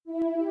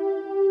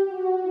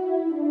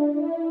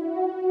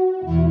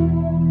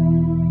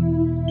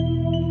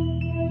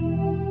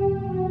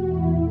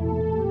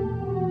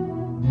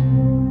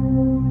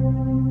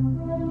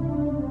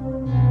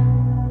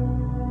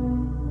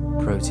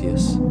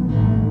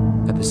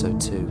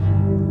Episode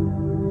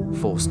 2,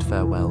 Forced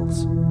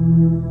Farewells.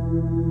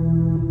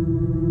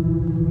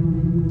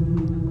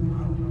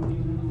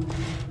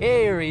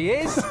 Here he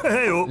is.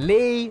 Hey-o.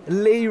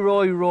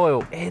 Leroy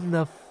Royal, in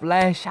the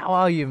flesh. How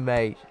are you,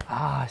 mate?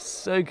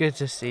 So good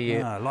to see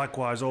you.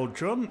 Likewise, old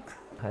chum.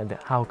 And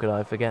how could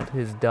I forget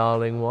his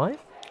darling wife?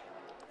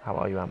 How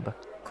are you, Amber?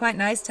 Quite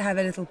nice to have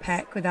a little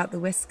peck without the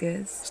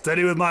whiskers.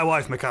 Steady with my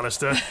wife,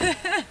 McAllister.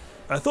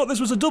 I thought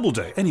this was a double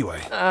date, anyway.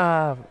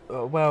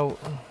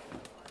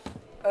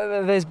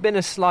 There's been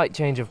a slight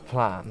change of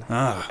plan.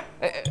 Ah.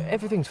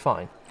 Everything's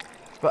fine,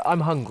 but I'm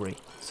hungry,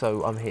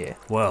 so I'm here.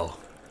 Well,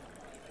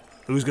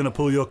 who's going to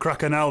pull your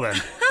cracker now,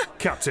 then?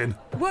 Captain.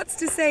 What's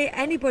to say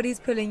anybody's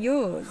pulling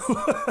yours?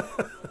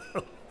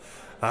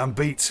 I'm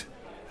beat.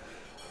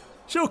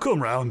 She'll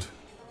come round.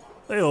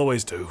 They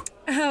always do.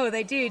 Oh,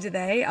 they do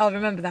they? I'll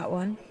remember that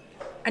one.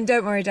 And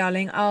don't worry,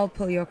 darling, I'll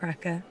pull your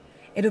cracker.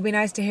 It'll be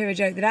nice to hear a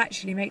joke that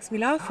actually makes me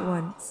laugh for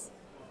once.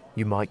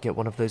 You might get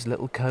one of those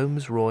little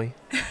combs, Roy.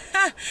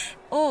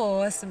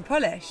 Or some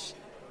polish.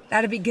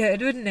 That'd be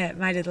good, wouldn't it,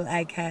 my little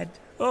egghead?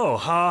 Oh,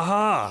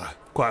 ha.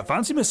 Quite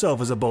fancy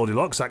myself as a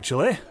Goldilocks,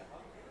 actually.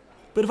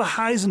 Bit of a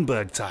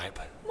Heisenberg type.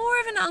 More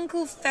of an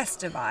Uncle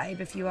Fester vibe,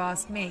 if you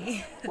ask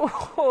me.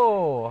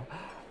 Oh,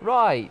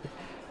 right.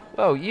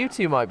 Well, you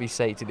two might be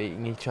sated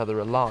eating each other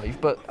alive,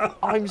 but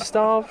I'm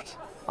starved.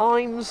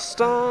 And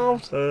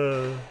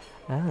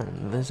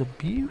there's a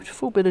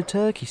beautiful bit of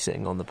turkey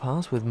sitting on the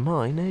pass with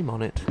my name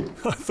on it.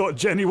 I thought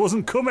Jenny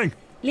wasn't coming.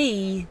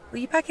 Lee, will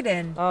you pack it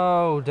in?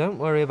 Oh, don't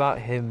worry about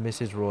him,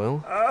 Mrs.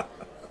 Royal.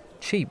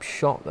 Cheap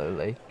shot, though,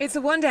 Lee. It's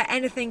a wonder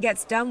anything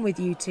gets done with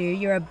you two.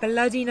 You're a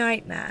bloody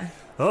nightmare.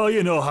 Oh,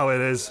 you know how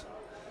it is.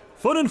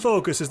 Fun and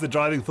focus is the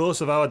driving force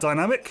of our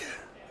dynamic.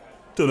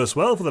 Done us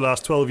well for the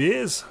last 12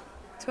 years.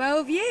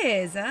 12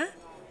 years, huh?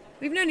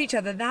 We've known each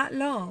other that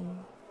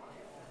long.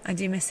 I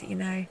do miss it, you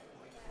know.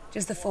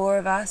 Just the four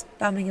of us,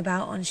 bumming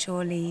about on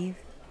shore leave.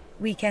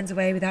 Weekends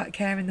away without a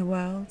care in the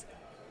world.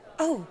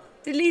 Oh,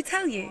 did Lee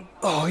tell you?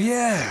 Oh,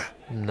 yeah.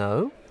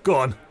 No? Go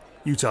on,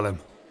 you tell him.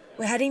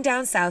 We're heading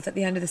down south at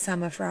the end of the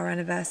summer for our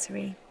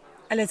anniversary.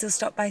 A little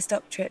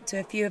stop-by-stop trip to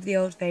a few of the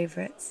old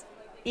favourites.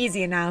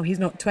 Easier now, he's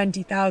not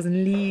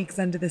 20,000 leagues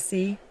under the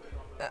sea.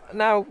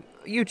 Now,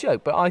 you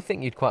joke, but I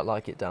think you'd quite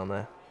like it down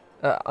there.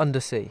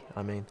 Undersea,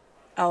 I mean.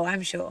 Oh,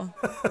 I'm sure.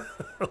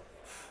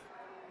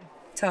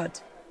 Todd,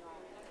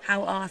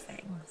 how are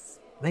things?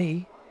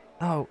 Me?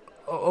 Oh,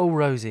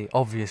 Rosie,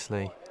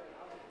 obviously.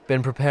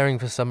 Been preparing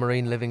for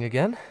submarine living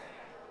again?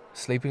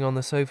 Sleeping on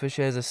the sofa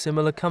shares a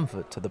similar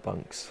comfort to the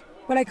bunks.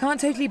 Well, I can't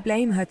totally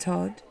blame her,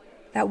 Todd.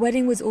 That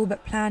wedding was all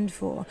but planned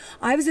for.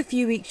 I was a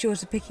few weeks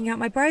short of picking out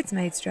my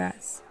bridesmaid's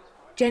dress.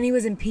 Jenny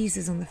was in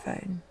pieces on the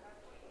phone.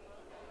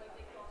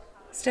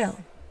 Still,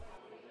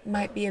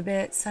 might be a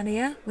bit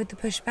sunnier with the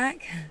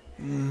pushback.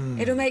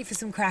 It'll make for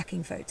some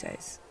cracking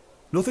photos.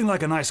 Nothing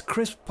like a nice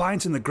crisp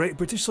pint in the great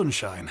British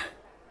sunshine.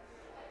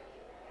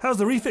 How's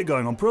the refit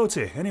going on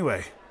Proti,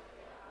 anyway?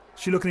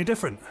 She look any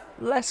different?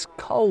 Less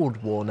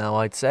Cold War now,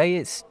 I'd say.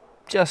 It's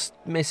just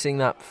missing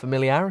that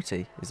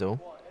familiarity, is all.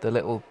 The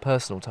little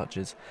personal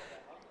touches.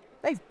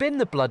 They've been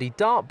the bloody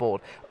dartboard.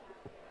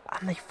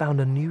 And they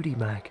found a nudie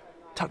mag,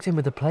 tucked in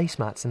with the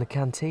placemats in the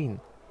canteen.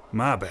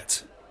 My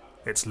bet.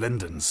 It's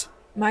Lyndon's.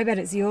 My bet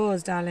it's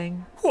yours,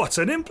 darling. What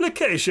an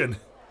implication!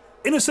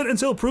 Innocent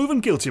until proven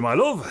guilty, my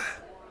love.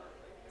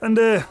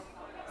 And,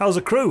 how's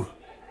the crew?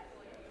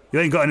 You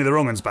ain't got any of the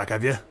wrong uns back,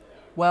 have you?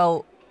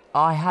 Well,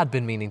 I had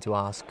been meaning to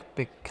ask,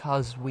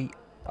 because we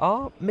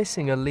are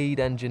missing a lead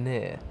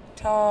engineer.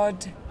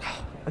 Todd.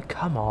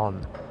 Come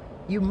on.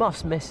 You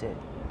must miss it.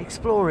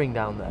 Exploring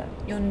down there.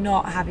 You're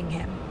not having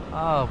him.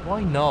 Oh,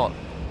 why not?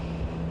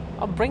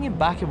 I'll bring him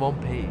back in one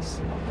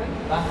piece.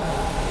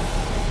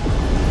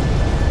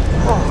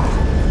 Oh,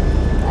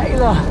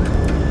 Ayla!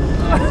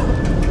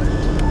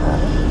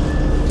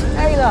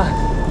 Ayla!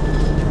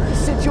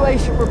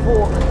 Situation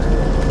report.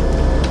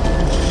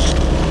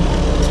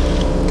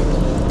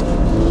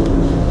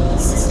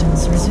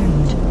 Systems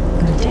resumed.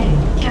 Good day,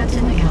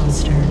 Captain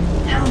McAllister.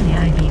 How may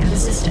I be of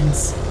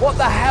assistance? What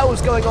the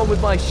hell's going on with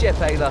my ship,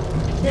 Ayla?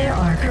 There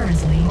are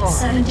currently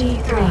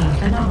 73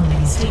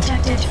 anomalies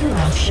detected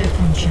throughout ship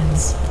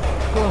functions.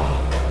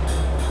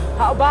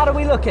 How bad are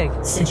we looking?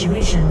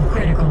 Situation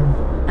critical.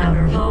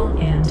 Outer hull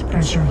and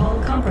pressure hull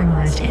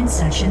compromised in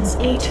sections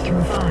 8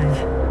 through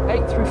 5.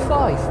 8 through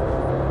 5.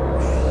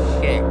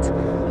 Shit.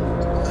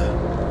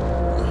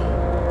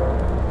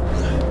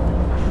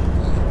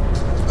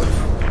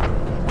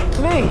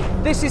 Lee,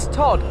 this is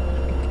Todd.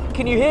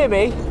 Can you hear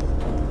me?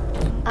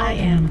 I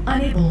am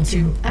unable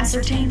to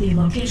ascertain the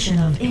location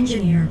of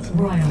Engineer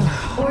Royal,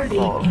 or the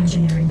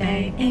engineering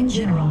bay in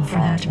general for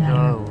that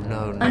matter.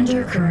 No.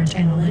 Under current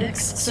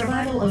analytics,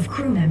 survival of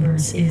crew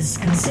members is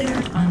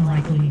considered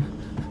unlikely.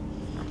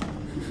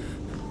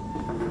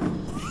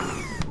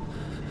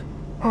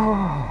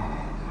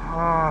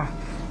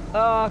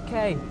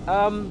 Okay,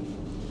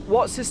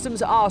 what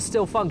systems are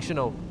still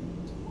functional?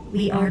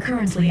 We are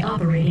currently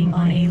operating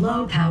on a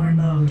low power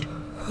mode.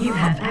 You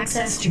have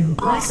access to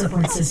life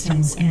support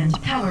systems and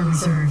power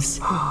reserves,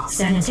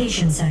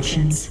 sanitation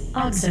sections,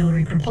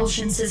 auxiliary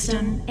propulsion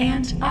system,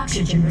 and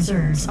oxygen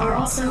reserves are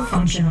also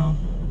functional.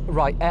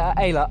 Right,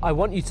 Ayla, I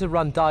want you to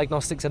run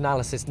diagnostics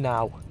analysis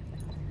now.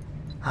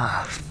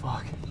 Ah,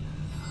 fuck.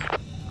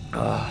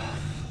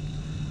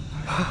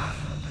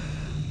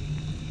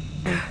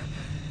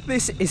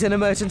 This is an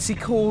emergency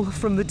call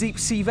from the deep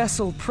sea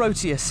vessel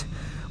Proteus.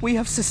 We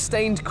have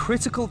sustained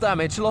critical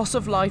damage, loss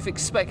of life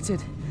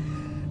expected.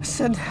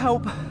 Send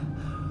help.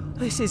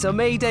 This is a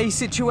Mayday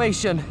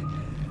situation.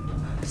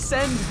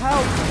 Send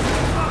help.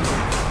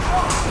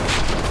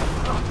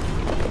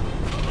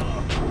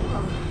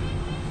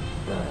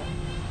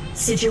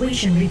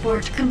 Situation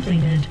report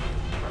completed.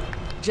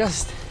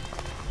 Just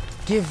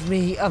give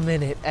me a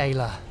minute,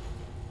 Ayla.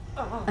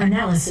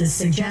 Analysis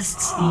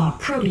suggests the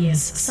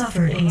Proteus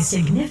suffered a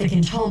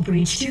significant hull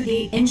breach to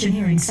the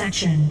engineering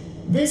section.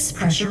 This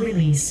pressure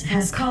release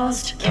has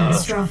caused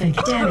catastrophic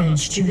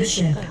damage to the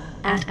ship.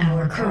 At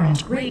our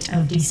current rate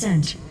of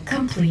descent,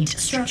 complete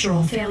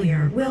structural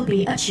failure will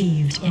be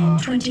achieved in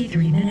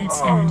 23 minutes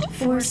and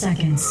 4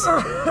 seconds.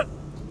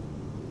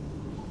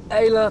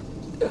 Ayla,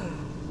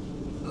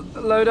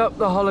 load up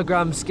the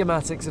hologram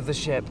schematics of the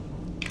ship.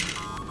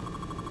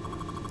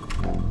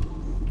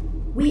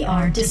 We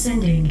are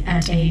descending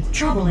at a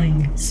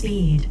troubling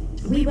speed.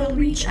 We will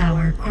reach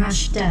our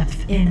crash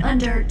depth in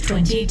under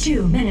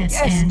 22 minutes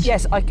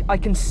Yes, I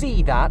can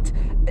see that.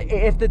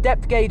 If the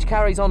depth gauge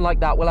carries on like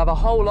that, we'll have a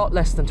whole lot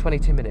less than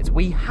 22 minutes.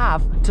 We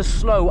have to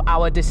slow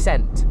our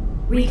descent.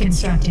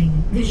 Reconstructing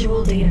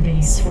visual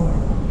database for...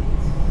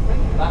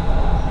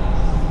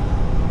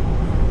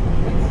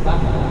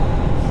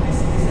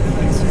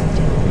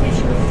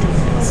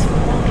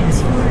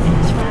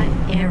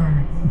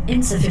 Error.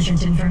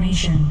 Insufficient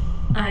information.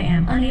 I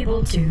am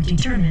unable to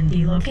determine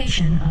the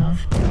location of...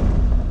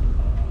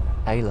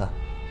 Ayla,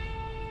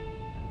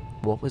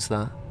 what was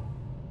that?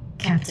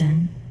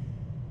 Captain,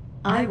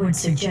 I would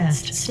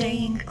suggest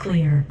staying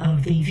clear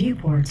of the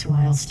viewports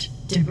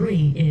whilst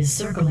debris is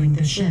circling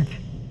the ship.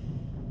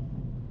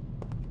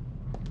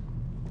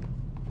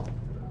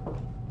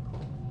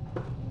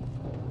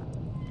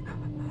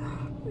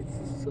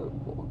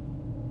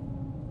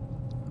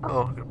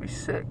 Oh, I'm gonna be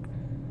sick.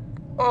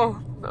 Oh,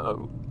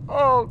 no.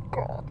 Oh,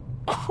 God.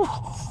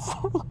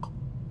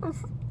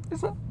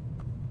 Is that...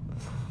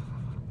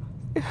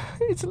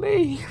 It's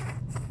Lee.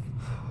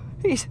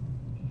 He's...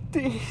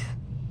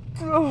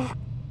 Oh,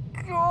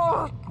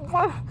 God.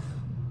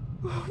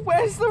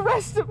 Where's the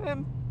rest of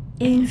him?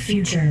 In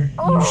future,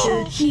 you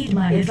should heed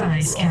my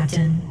advice,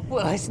 Captain.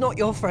 Well, it's not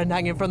your friend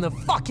hanging from the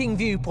fucking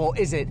viewport,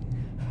 is it?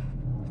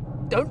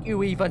 Don't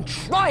you even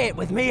try it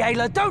with me,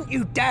 Ayla. Don't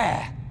you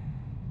dare.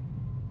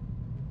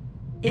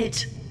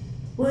 It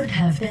would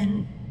have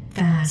been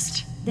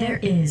fast. There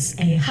is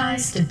a high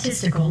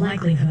statistical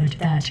likelihood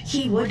that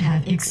he would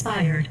have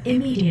expired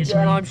immediately.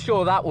 And I'm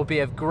sure that will be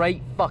of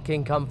great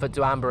fucking comfort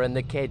to Amber and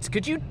the kids.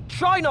 Could you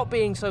try not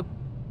being so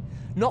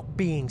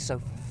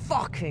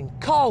fucking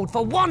cold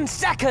for 1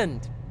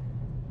 second?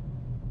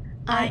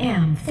 I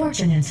am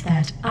fortunate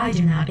that I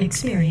do not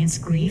experience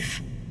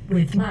grief.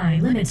 With my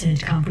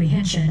limited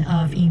comprehension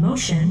of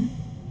emotion,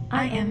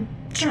 I am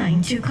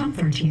trying to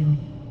comfort you.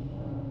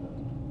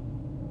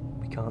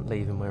 We can't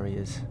leave him where he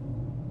is.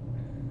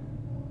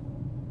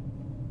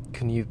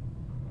 Can you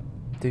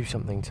do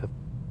something to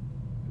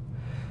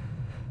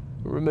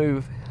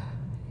remove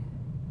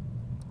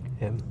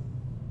him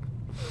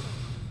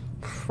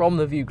from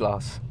the view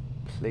glass,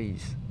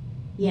 please?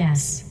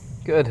 Yes.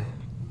 Good.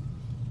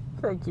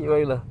 Thank you,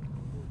 Ayla.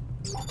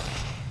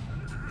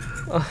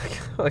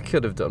 I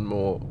could have done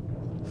more.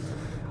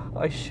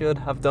 I should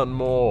have done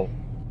more.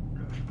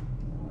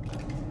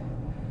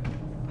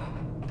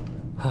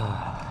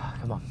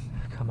 Come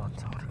on,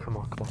 Todd. Come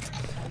on.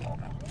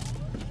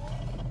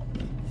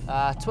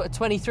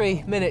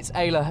 23 minutes,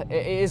 Ayla.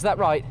 Is that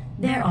right?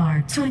 There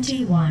are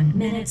 21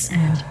 minutes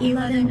and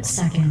 11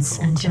 seconds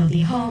until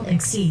the hull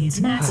exceeds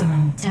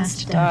maximum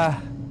test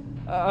depth.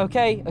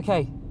 Okay.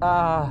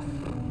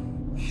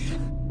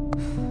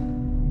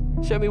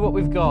 Show me what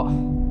we've got.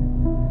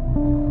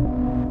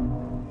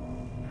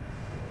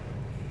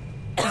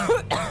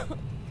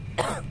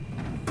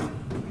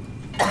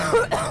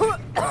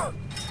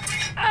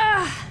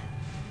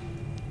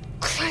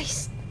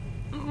 Christ,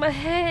 my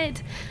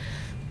head.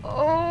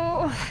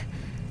 Oh.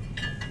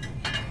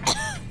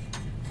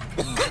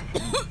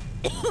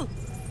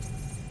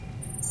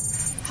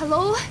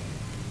 Hello?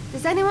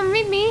 Does anyone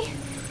read me?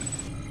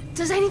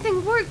 Does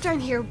anything work down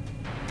here?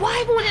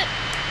 Why won't it...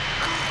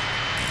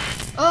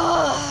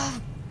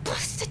 Oh,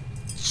 busted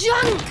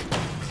junk!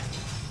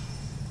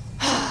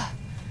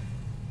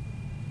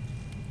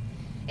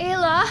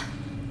 Ayla?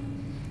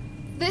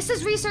 This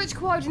is Research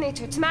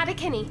Coordinator Tamara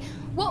Kinney.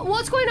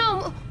 What's going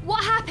on?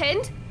 What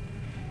happened?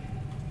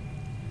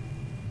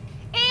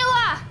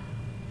 Ayla!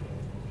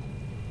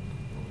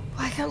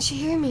 Why can't she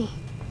hear me?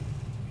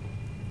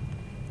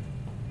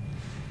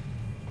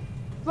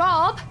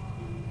 Rob?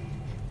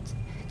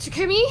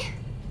 Takumi?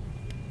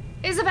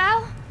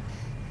 Isabel?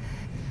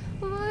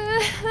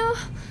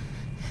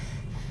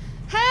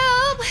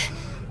 Help!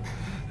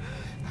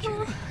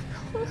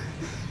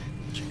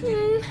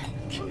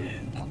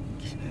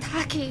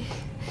 Taki.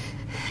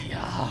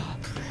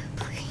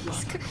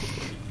 Please.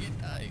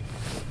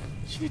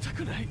 死にた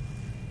くない。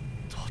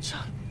父ちゃ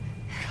ん、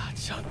母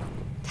ちゃん。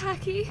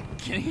 Taki.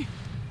 Kenny.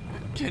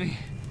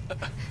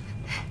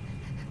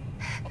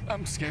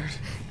 I'm scared.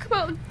 Come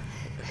on.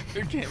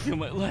 I can't feel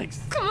my legs.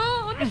 Come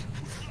on.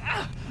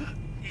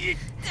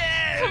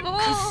 Come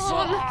on.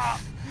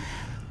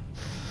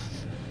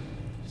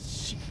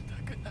 死にた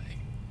くない。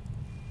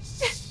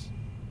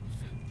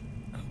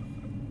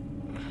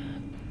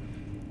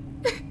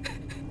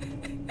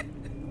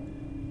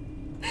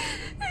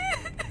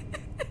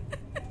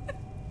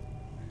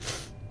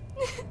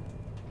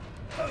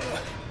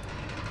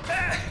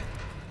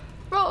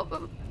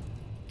Rob.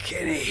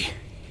 Kenny.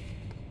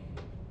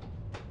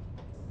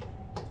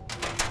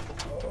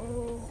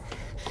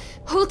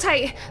 Hold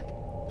tight.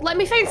 Let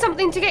me find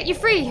something to get you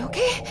free,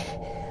 okay?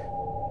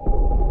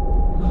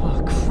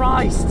 Oh,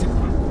 Christ!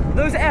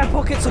 Those air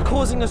pockets are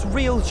causing us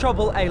real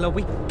trouble, Ayla.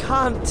 We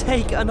can't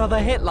take another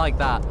hit like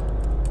that.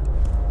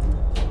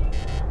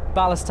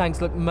 Ballast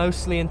tanks look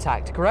mostly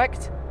intact,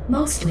 correct?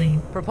 Mostly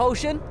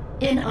Propulsion?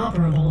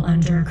 inoperable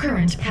under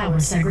current power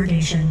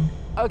segregation.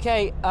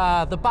 Okay,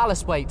 the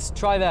ballast weights,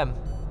 try them.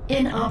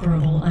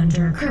 Inoperable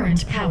under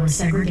current power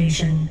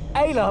segregation.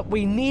 Ayla,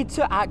 we need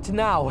to act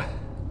now.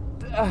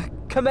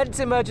 Commence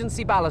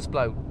emergency ballast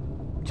blow.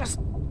 Just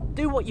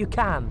do what you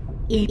can.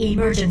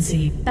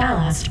 Emergency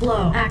ballast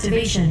blow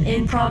activation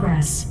in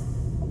progress.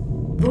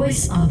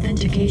 Voice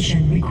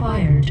authentication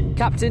required.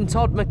 Captain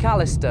Todd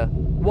McAllister,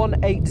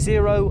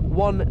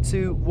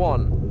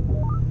 180121.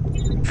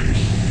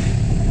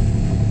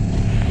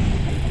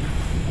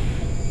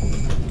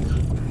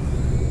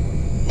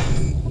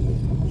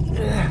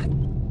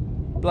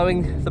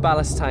 Blowing the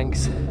ballast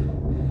tanks.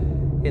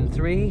 In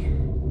 3,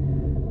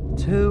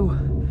 2,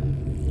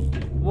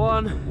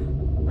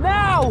 1.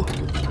 Now!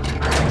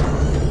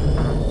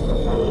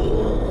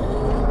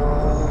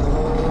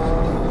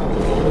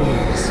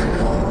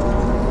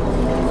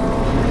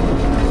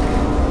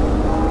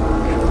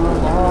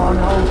 Come on,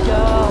 old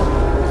girl.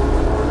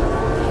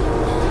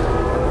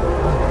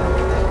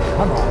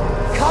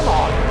 Come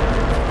on.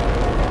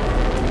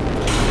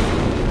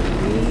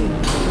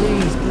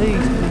 Please.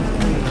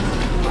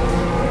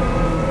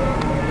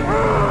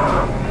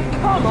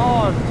 Come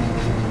on!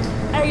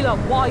 Ayla,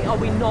 why are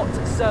we not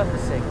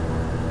surfacing?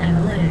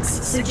 Analytics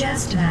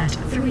suggest that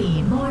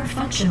 3 more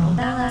functional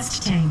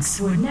ballast tanks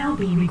would now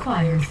be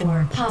required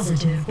for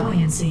positive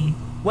buoyancy.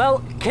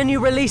 Well, can you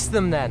release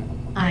them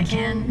then? I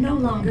can no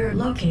longer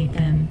locate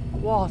them.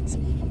 What?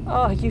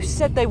 Oh, you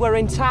said they were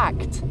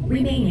intact.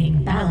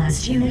 Remaining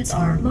ballast units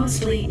are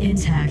mostly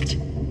intact.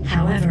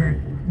 However,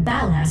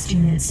 ballast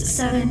units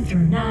 7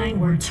 through 9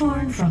 were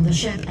torn from the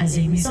ship as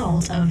a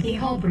result of the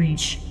hull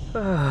breach.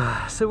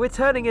 So we're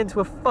turning into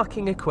a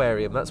fucking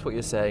aquarium, that's what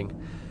you're saying.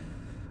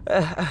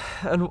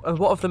 And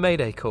what of the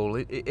Mayday call?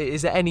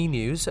 Is there any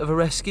news of a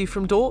rescue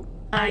from Dort?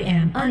 I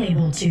am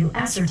unable to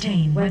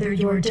ascertain whether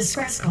your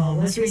distress call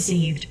was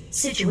received.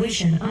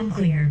 Situation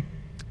unclear.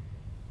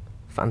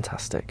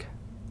 Fantastic.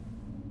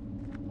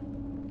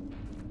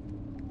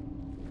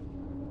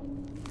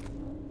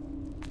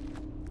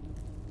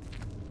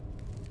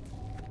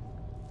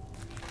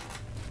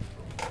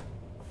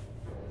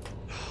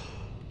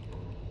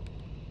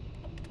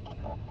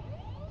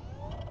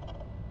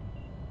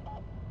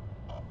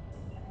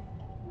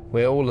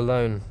 We're all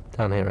alone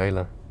down here,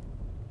 Ayla.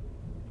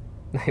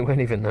 They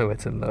won't even know where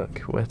to look,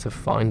 where to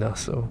find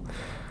us, or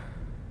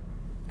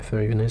if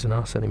there even is an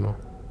us anymore.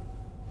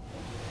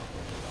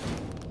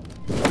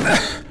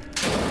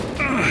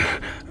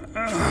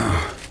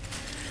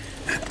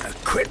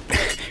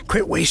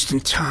 Quit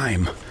wasting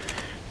time.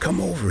 Come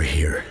over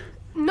here.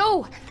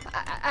 No,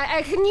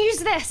 I can use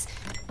this.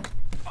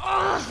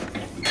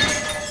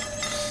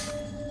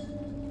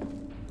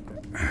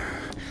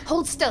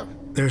 Hold still.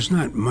 There's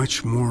not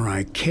much more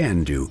I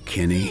can do,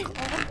 Kenny.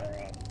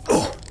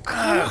 Oh,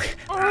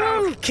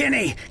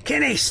 Kenny,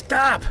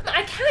 stop!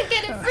 I can't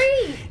get it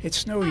free.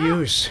 It's no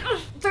use.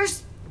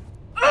 There's...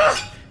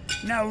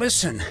 Now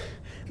listen.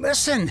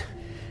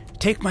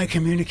 Take my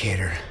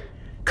communicator.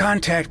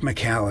 Contact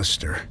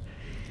McAllister.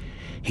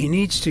 He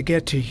needs to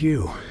get to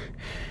you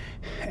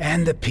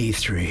and the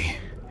P3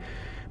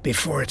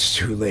 before it's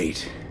too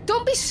late.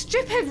 Don't be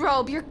stupid,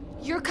 Rob.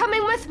 You're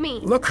coming with me.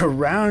 Look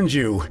around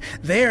you.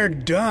 They're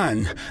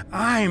done.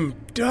 I'm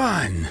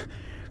done.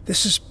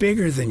 This is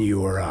bigger than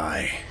you or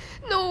I.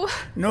 No.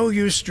 No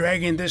use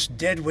dragging this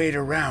dead weight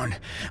around.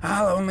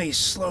 I'll only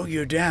slow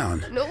you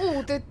down.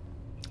 No,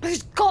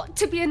 there's got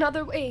to be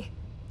another way.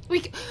 We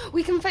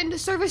can find a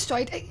service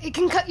droid. It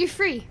can cut you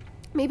free.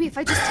 Maybe if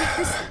I just take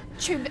this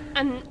tube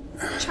and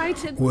try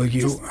to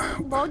just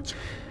lodge,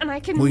 and I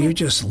can... Will you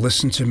just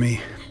listen to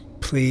me,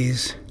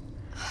 please?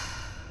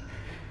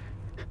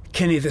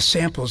 Kenny, the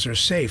samples are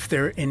safe.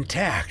 They're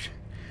intact.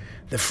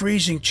 The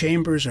freezing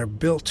chambers are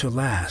built to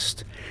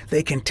last.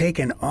 They can take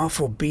an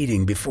awful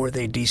beating before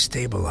they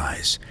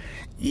destabilize.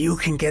 You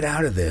can get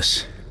out of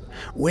this.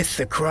 With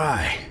the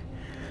cry.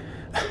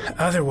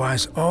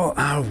 Otherwise, all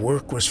our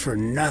work was for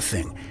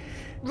nothing.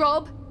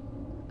 Rob,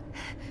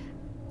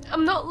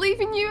 I'm not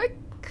leaving you. I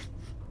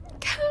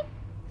can't.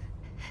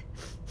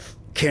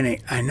 Kenny,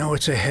 I know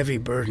it's a heavy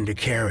burden to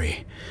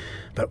carry,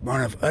 but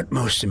one of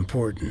utmost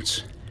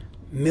importance.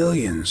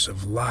 Millions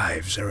of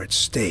lives are at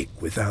stake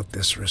without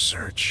this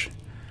research.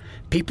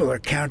 People are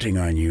counting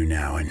on you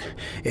now, and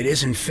it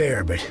isn't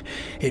fair, but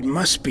it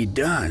must be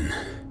done.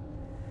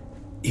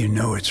 You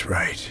know it's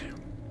right.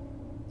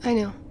 I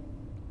know.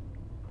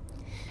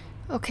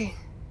 Okay,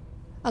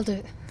 I'll do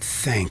it.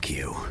 Thank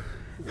you.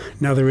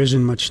 Now there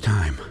isn't much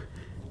time.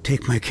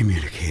 Take my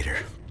communicator.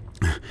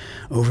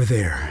 Over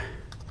there.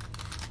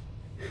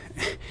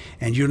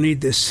 And you'll need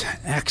this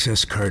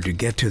access card to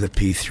get to the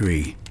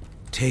P3.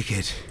 Take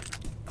it.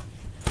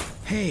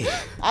 Hey.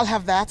 I'll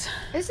have that.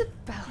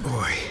 Isabel.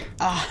 Boy,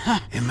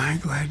 am I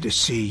glad to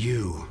see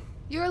you.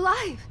 You're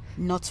alive.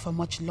 Not for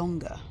much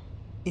longer,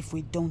 if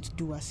we don't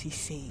do as he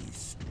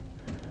says.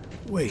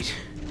 Wait.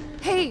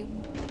 Hey,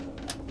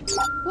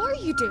 what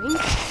are you doing?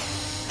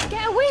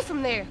 Get away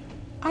from there.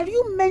 Are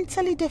you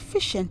mentally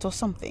deficient or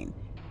something?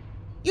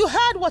 You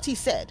heard what he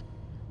said.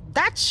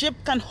 That ship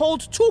can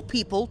hold 2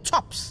 people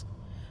tops.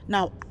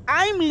 Now,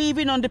 I'm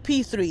leaving on the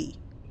P3.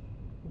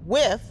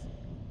 With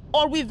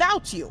or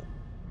without you.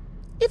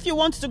 If you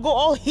want to go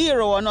all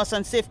hero on us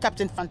and save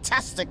Captain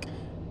Fantastic,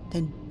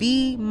 then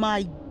be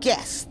my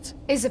guest.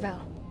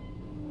 Isabel,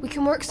 we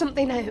can work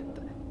something out.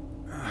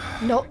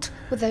 Not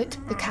without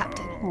the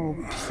captain. Oh,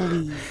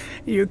 please.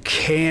 You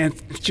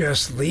can't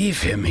just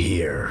leave him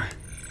here.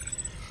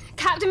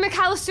 Captain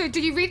McAllister, do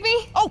you read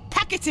me? Oh,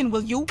 pack it in,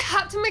 will you?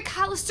 Captain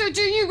McAllister,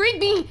 do you read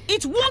me?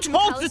 It won't Captain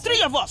hold the McAllister,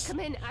 3 of us. Come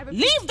in, I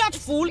repeat, Leave that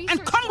this is fool and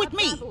Research come with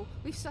Lab me. Bravo.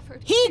 We've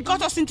suffered He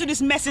got us into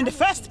this mess in the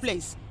first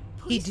place.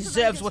 He Please deserves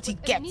provide us what he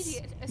with gets.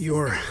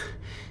 immediate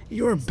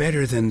You're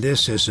better than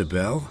this,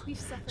 Isabel. We've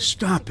suffered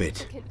Stop it,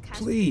 significant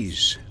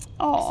please.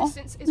 Oh,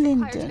 Assistance is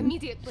required Lyndon.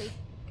 immediately.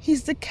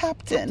 He's the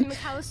Captain captain.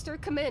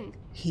 McAllister, come in.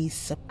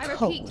 He's I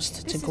repeat, supposed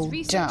this to is go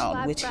Research down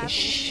Lab with Bravo. his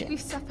ship. We've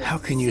suffered How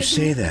can you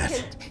say that?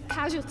 significant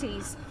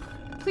casualties.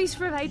 Please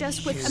provide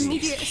us with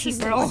immediate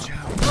assistance.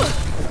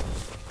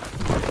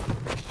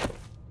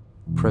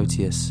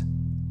 Proteus,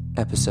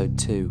 Episode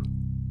 2,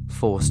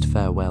 Forced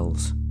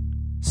Farewells.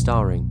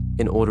 Starring,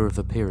 in order of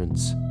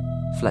appearance,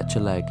 Fletcher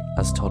Legg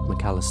as Todd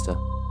McAllister,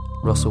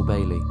 Russell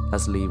Bailey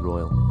as Lee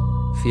Royal,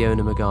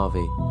 Fiona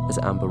McGarvey as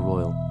Amber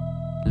Royal,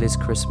 Liz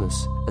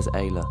Christmas as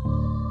Ayla,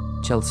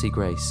 Chelsea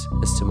Grace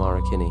as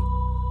Tamara Kinney,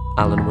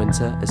 Alan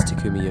Winter as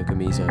Takumi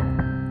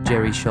Yokomizo,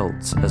 Jerry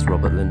Schultz as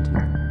Robert Linden,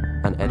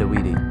 and Eda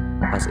Weedy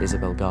as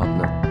Isabel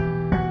Gardner.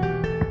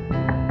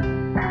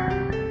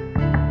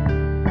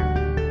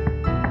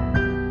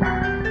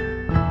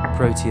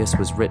 Proteus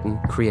was written,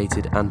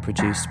 created and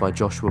produced by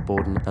Joshua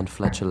Borden and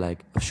Fletcher Legg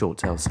of Short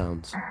Tail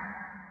Sounds.